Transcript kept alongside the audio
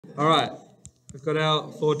All right, we've got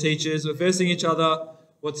our 4 teachers. We're versing each other.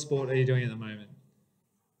 What sport are you doing at the moment?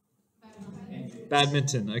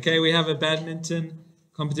 Badminton. Okay, we have a badminton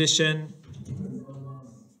competition.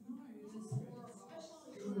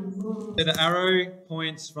 The arrow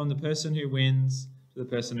points from the person who wins to the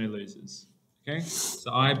person who loses. Okay,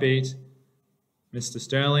 so I beat Mr.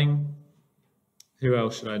 Sterling. Who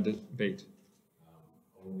else should I beat?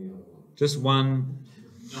 Just one.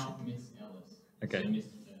 Not Miss Ellis. Okay. So Mr.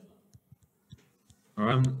 Taylor. All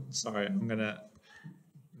right. Sorry, I'm gonna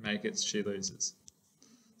make it she loses.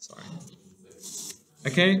 Sorry.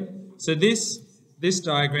 Okay. So this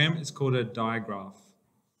diagram is called a digraph.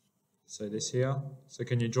 So this here. So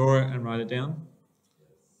can you draw it and write it down?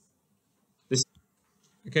 This.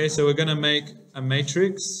 Okay. So we're gonna make a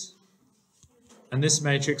matrix, and this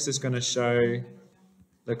matrix is going to show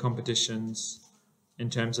the competitions in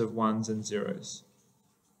terms of 1s and 0s.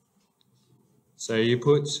 So you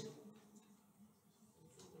put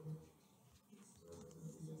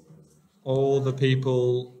all the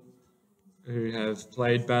people who have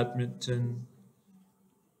played badminton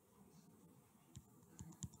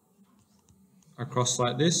across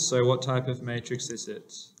like this. So what type of matrix is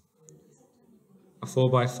it? A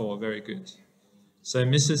 4x4, very good. So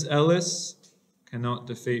Mrs. Ellis cannot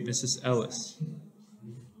defeat Mrs. Ellis.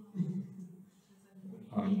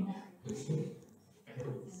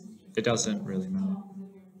 It doesn't really matter.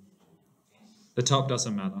 The top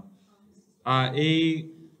doesn't matter.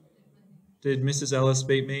 Did Mrs. Ellis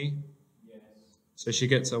beat me? Yes. So she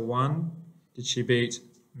gets a 1. Did she beat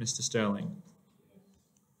Mr. Sterling?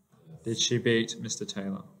 Did she beat Mr.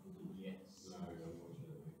 Taylor? Yes.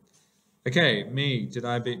 Okay, me, did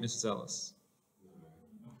I beat Mrs. Ellis?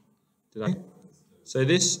 Did I? So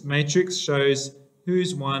this matrix shows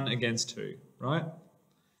who's 1 against who, right?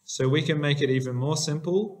 So we can make it even more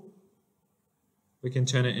simple. We can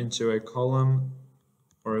turn it into a column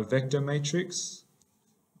or a vector matrix.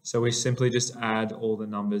 So we simply just add all the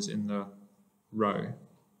numbers in the row.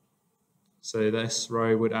 So this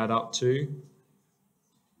row would add up to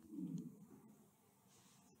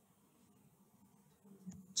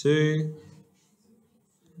 2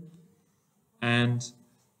 and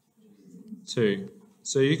 2.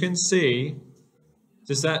 So you can see,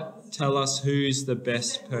 does that tell us who's the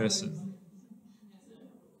best person?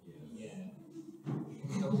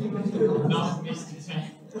 Not Mr.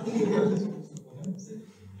 Taylor.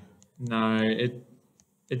 No,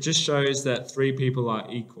 it just shows that 3 people are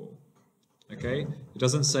equal. Okay? It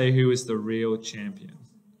doesn't say who is the real champion.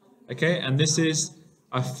 Okay? And this is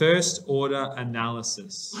a first order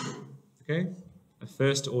analysis. Okay? A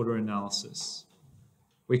first order analysis.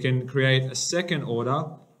 We can create a second order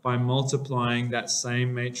by multiplying that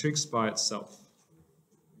same matrix by itself.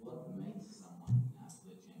 What makes someone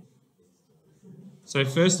absolute champion? So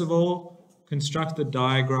first of all, construct the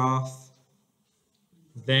digraph,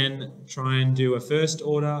 then try and do a first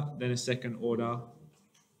order, then a second order.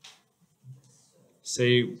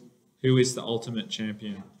 See who is the ultimate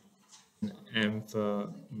champion. M for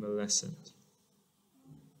Millicent,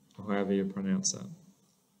 or however you pronounce that.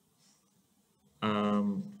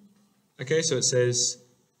 Okay, so it says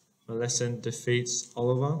Millicent defeats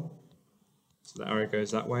Oliver. So the arrow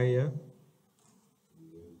goes that way, yeah?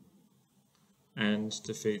 And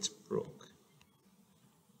defeats Brooke.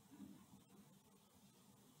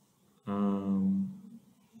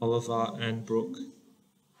 Oliver and Brooke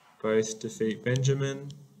both defeat Benjamin.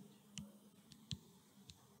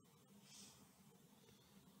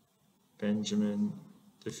 Benjamin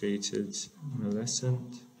defeated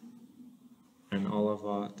Millicent, and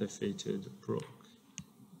Oliver defeated Brooke.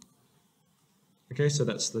 Okay, so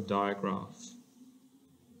that's the digraph.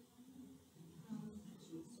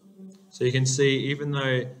 So you can see, even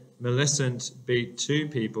though Millicent beat 2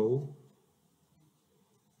 people,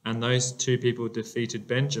 and those 2 people defeated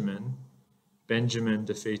Benjamin, Benjamin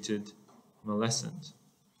defeated Millicent.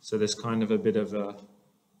 So there's kind of a bit of a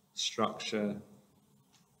structure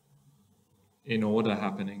in order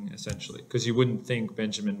happening, essentially, because you wouldn't think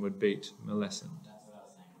Benjamin would beat Millicent. That's what I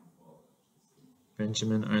was saying before.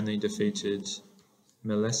 Benjamin only defeated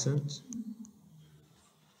Millicent.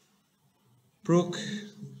 Brooke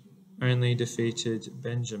only defeated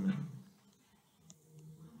Benjamin.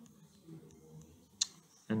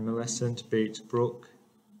 And Millicent beat Brooke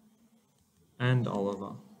and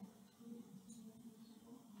Oliver.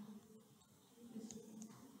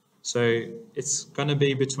 So it's going to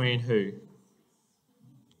be between who?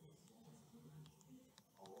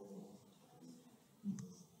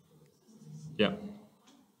 Yeah.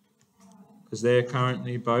 Because they're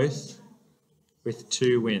currently both with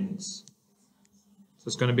 2 wins. So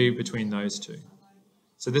it's going to be between those 2.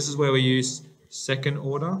 So this is where we use second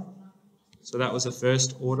order. So that was the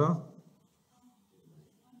first order.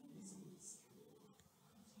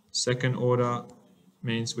 Second order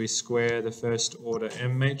means we square the first order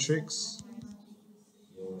M matrix.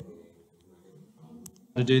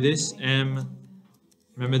 To do this, M,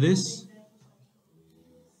 remember this?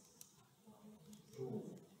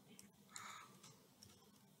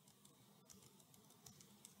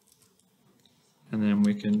 And then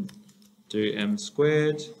we can do M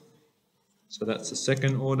squared. So that's the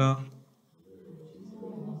second order.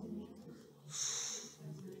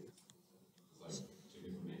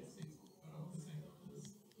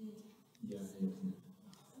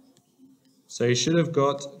 So you should have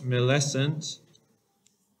got Milescent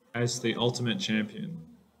as the ultimate champion.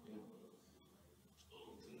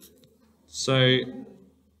 So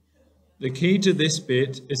the key to this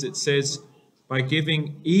bit is it says by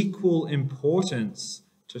giving equal importance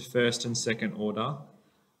to first and second order.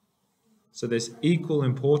 So there's equal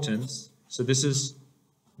importance. So this is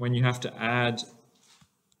when you have to add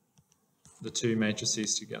the two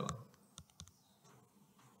matrices together.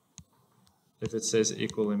 If it says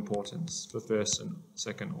equal importance for first and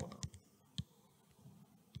second order.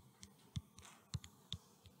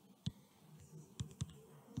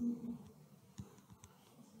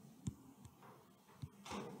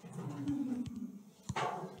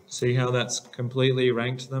 See how that's completely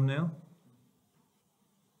ranked them now?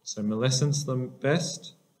 So Milescent's the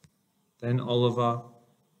best, then Oliver,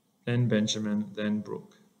 then Benjamin, then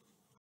Brooke.